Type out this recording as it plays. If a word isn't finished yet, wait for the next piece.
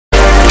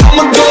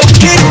I'ma go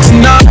get it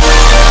tonight.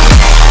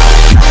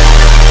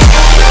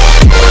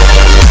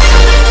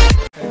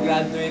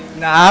 Graduate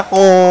na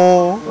ako.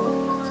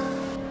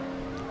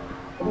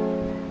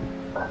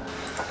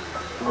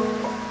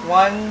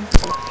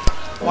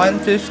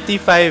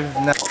 1:55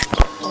 na.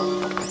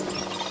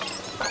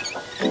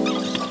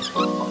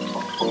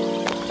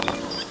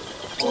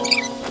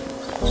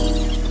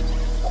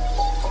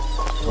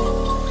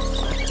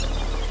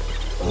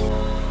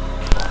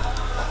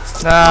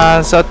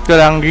 Nasuot ko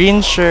lang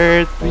green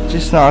shirt, which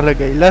is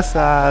nakalagay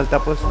Lasal.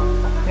 Tapos,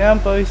 yan,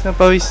 pawis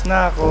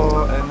na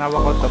ako. And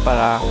hawak ko to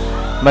para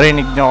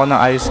marinig nyo ako ng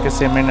ayos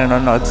kasi may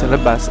nanonood sa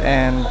labas.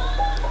 And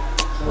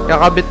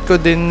kakabit ko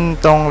din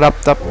tong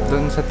laptop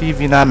dun sa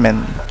TV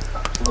namin.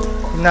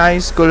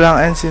 Inaayos ko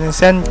lang and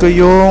sinisend ko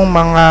yung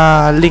mga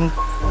link.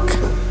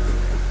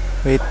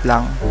 Wait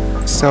lang.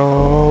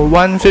 So,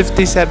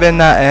 1:57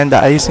 na and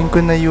ayusin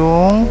ko na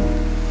yung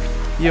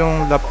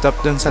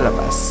laptop dun sa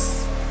labas.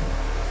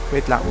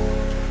 Wait lang.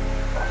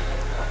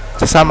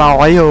 Sasama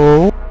ko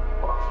kayo.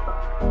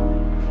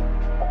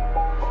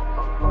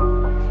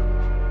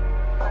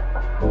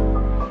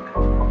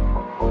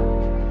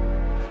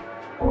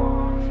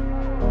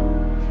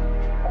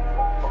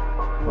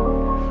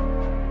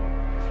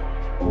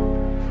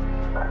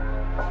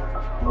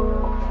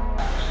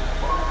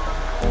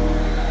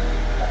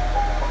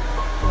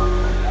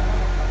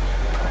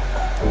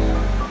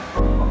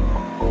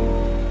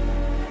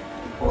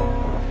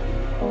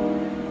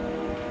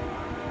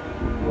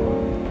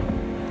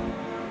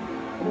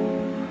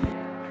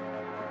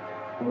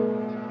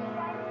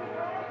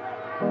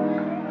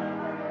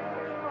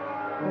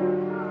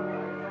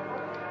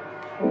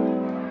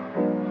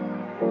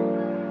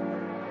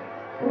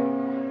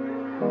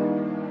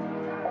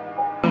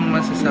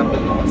 Masasabi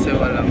mo kasi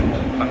walang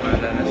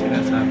pangalan na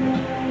sinasabi.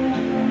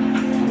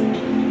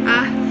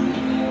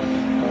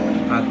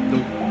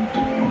 Hotdog.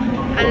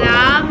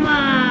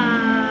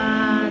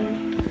 Halaman.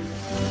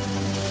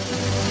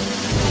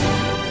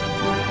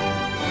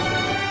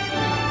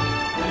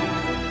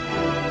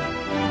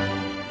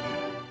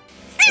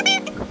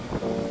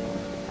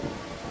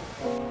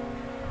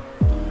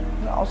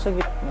 Na ako sa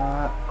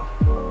gitna.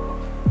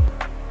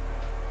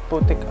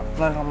 Putik up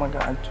na lang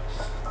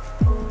mag-a-adjust.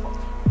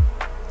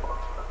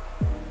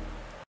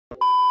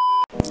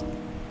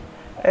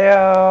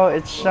 Heyo,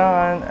 it's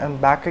Sean. I'm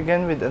back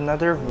again with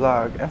another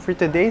vlog, and for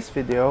today's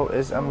video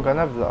is I'm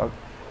gonna vlog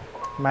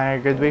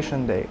my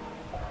graduation day.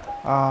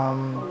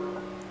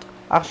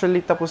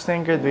 Actually tapos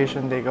na yung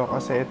graduation day ko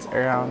kasi it's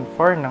around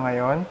 4 na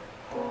ngayon.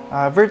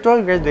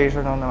 Virtual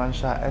graduation lang naman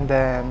siya, and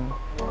then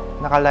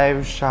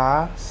naka-live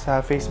siya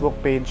sa Facebook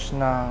page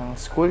ng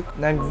school.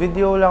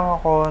 Nag-video lang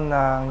ako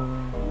ng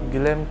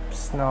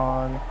glimpse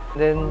nun.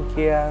 Then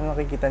kaya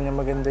nakikita niyo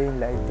maganda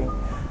yung lighting.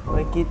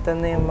 Makikita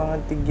na yung mga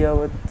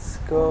tigyawats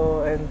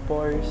ko and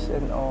pores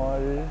and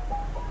all.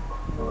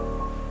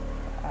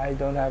 I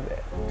don't have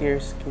clear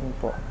skin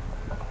po.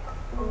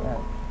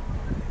 Yan.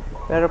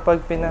 Pero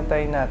pag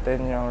pinatay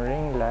natin yung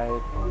ring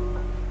light,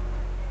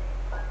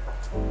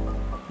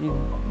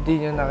 hindi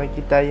nyo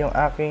nakikita yung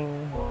aking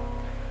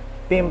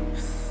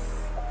pimps.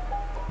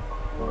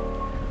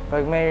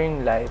 Pag may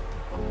ring light,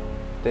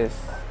 this.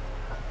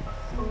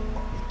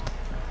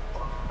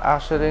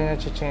 Actually,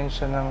 na-change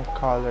siya ng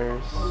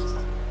colors.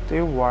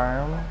 Ito yung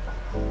warm.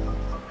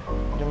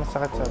 Hindi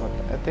masakit sa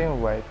mata. Ito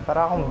yung white.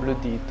 Para akong blue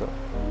dito.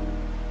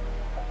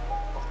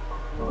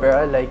 Pero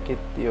I like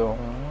it yung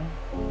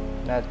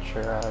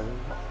natural.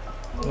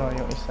 No,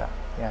 yung isa.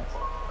 Yan.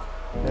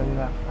 Then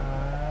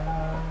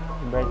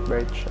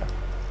bright siya.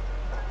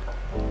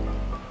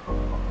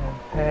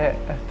 Yan.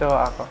 Ito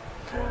ako.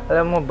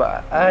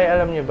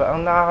 Alam niyo ba,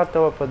 ang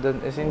nakakatawa pa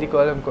dun is hindi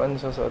ko alam kung ano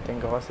susuotin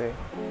ko kasi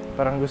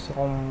parang gusto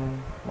kong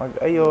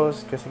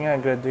mag-ayos kasi nga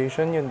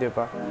graduation yun, di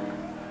ba?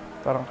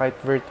 Parang kahit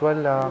virtual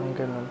lang,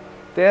 ganun.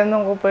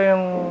 Tinanong ko pa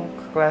yung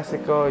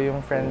kaklase ko,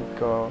 yung friend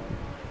ko.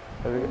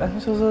 Sabi ko,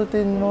 ano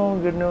susuotin mo?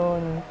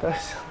 Ganun.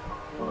 Tapos,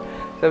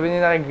 sabi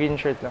niya green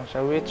shirt lang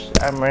siya, which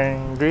I'm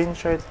wearing green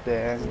shirt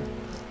then,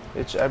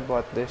 which I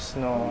bought this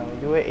no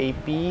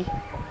UAAP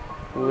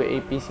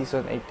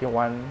season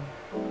 81.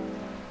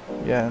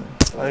 Yan.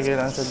 Palagay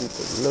lang siya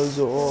dito.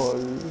 Lozol.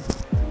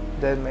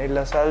 Then, may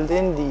Lasal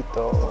din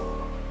dito.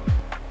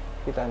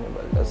 Kita niyo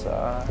ba?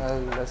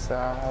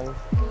 Lasal.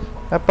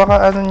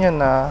 Napaka ano niya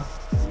na.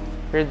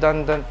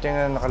 Redundant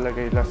niya na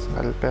nakalagay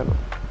Lasal. Pero,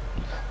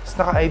 mas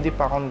naka-ID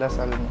pa akong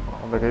Lasal.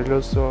 Nakalagay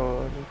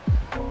Lozol.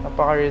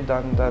 Napaka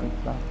redundant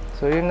na.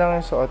 So, yun lang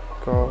yung suot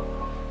ko.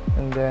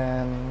 And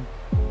then,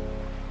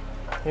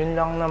 yun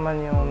lang naman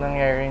yung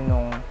nangyari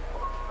nung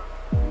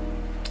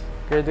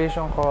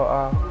graduation ko.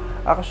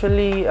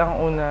 Actually, ang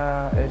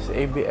una is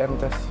ABM,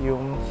 tas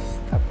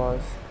UMS,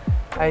 tapos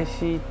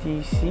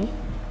ICTC,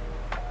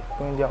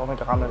 kung hindi ako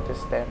magkakamali,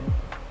 tas STEM,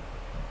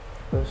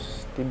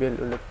 tapos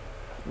TBL ulit.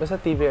 Basta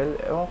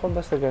TBL, ewan ko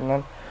basta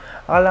ganun.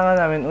 Akala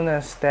nga namin una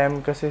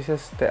STEM kasi sa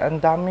STEM,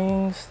 ang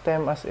daming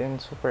STEM as in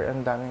super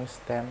ang daming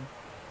STEM.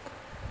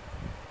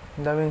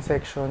 Ang daming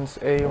sections,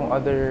 yung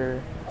other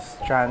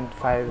strand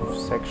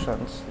 5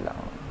 sections lang.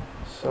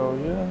 So,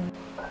 yun.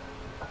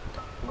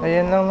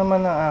 Ayan lang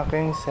naman ang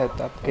aking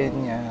setup.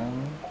 Ganyan.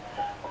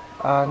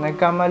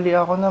 Nagkamali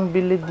ako ng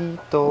bili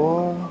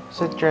dito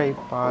sa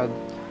tripod.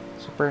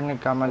 Super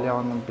nagkamali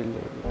ako ng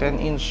bili.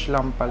 10-inch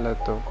lang pala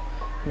to.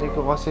 Hindi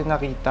ko kasi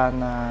nakita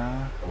na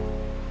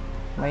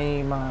may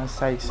mga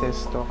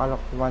sizes to.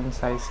 Kala ko one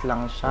size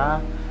lang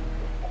siya.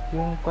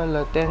 Yung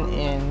pala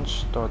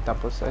 10-inch to.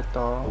 Tapos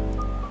ito,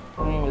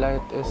 yung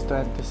light is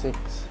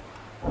 26.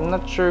 I'm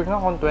not sure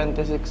nga kung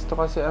 26 to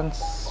kasi ang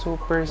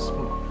super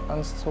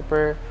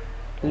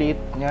liit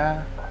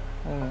niya.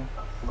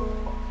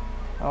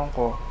 Ewan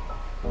ko.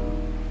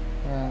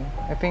 Yan.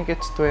 I think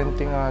it's 20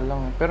 nga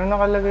lang. Pero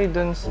nakalagay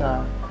dun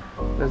sa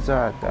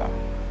Lazada.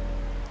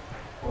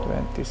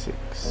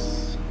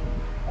 26.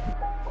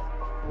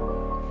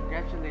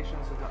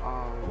 Congratulations to the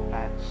all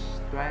batch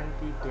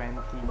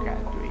 2020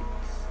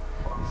 graduates.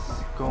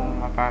 Kung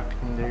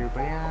mapakindar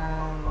ba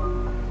yan,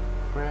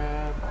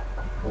 prep,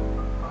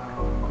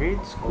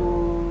 grade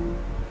school,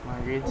 mga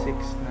grade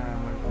 6 na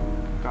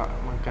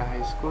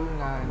magka-high school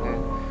na, and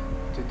then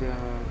to the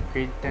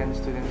grade 10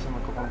 students na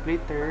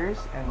magko-completers,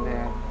 and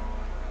then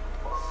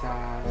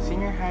sa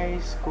senior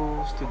high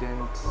school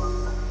students,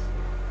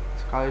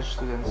 college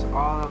students,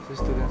 all of the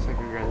students na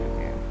graduate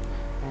ngayon.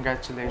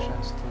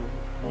 Congratulations to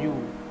you.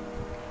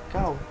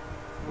 Ikaw.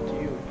 To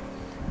you.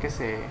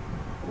 Kasi,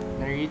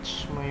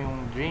 na-reach mo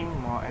yung dream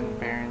mo and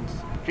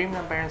dream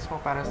ng parents mo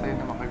para sa'yo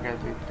na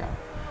makagraduate ka.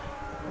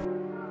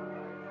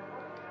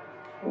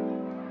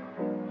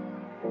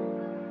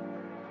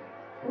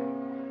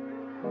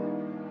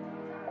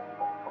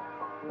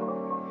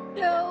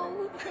 No!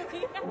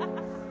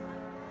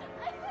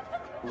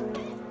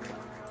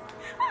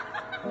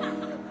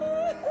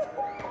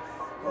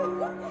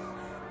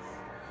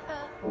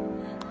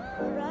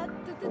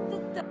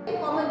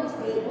 Common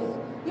mistakes.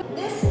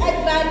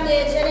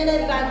 Disadvantage and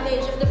an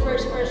advantage of the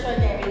first person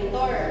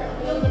narrator.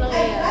 Yung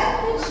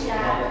advantage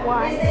niya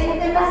is the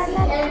intimacy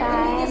and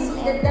immediacy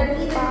that the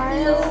reader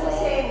feels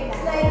kasi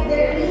it's like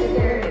the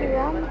reader,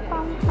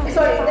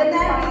 sorry, the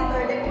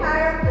narrator, the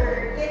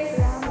character is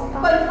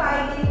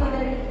confiding to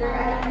the reader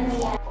at the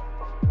end.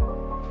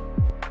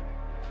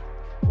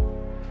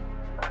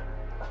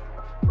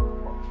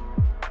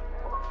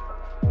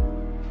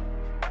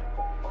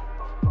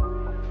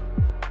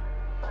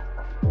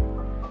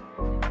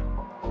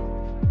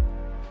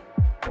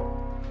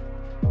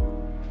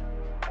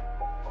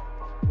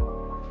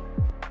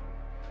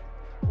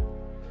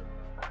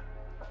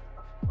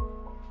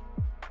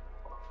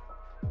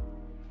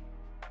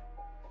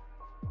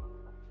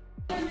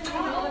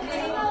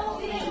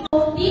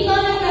 Dito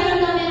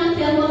nagkaroon kami ng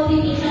film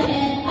competition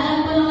and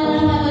alam ko naman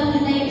na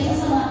napanood na yung isa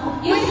sa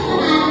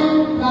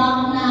kanal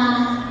vlog na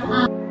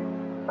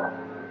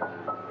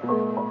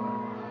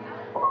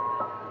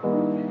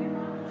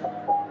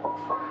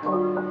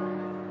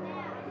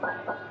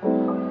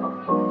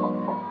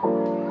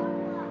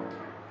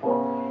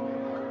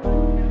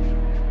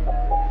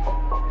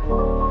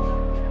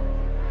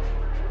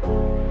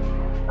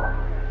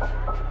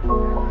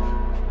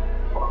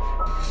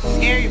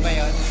Scary ba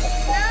yun?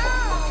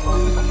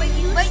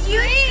 But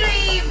you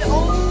screamed!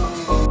 Oh!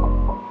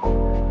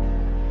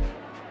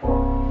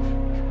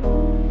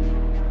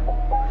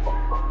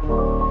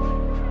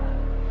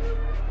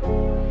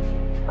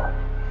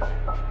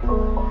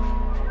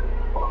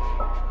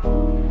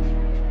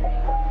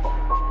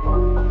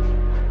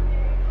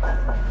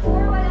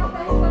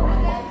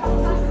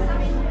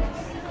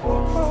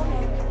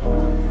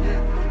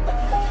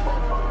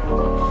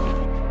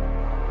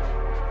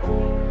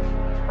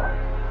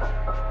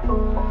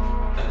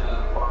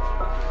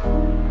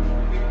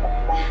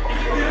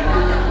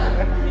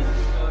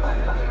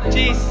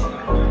 Cheese!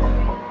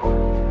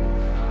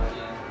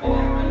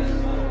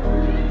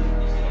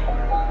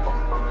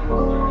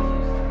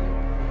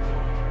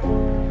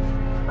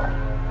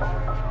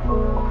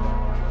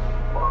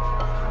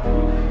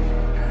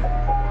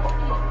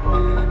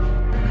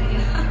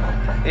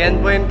 Yan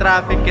po yung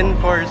traffic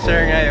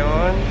enforcer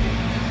ngayon.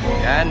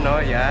 Yan, no?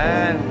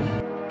 Yan.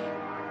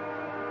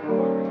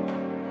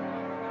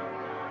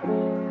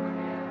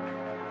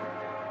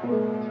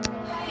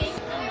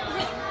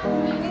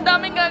 Ang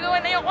daming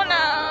gagawin, ayoko na!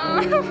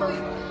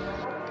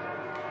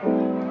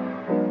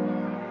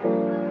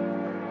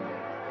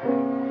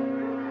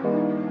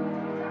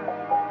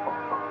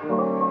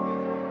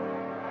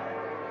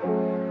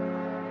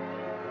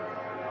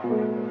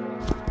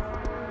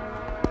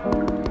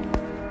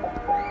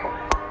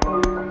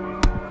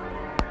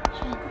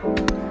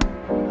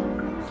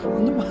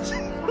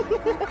 Nabasag.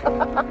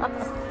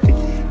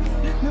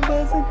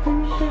 Nabasag ko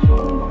yung shirt ko.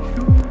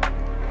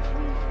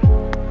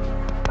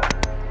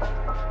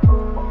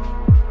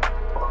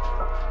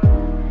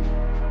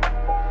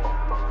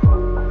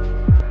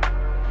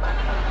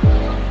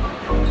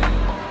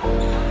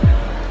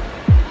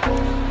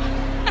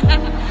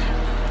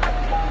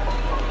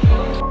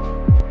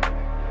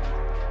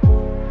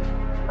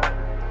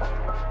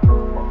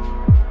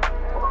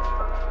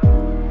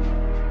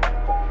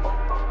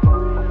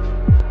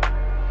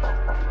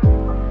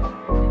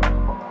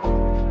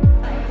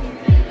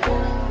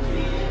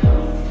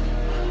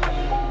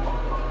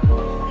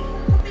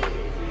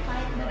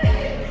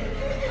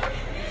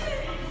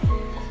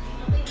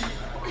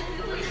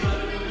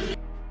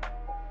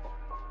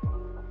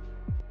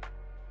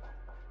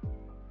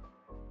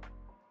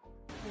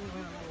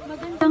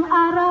 Magandang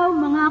araw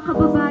mga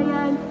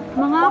kababayan,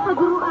 mga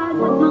kaguruan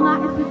at mga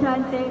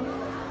estudyante.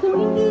 Kung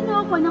hindi nyo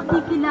ako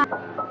nakikilala,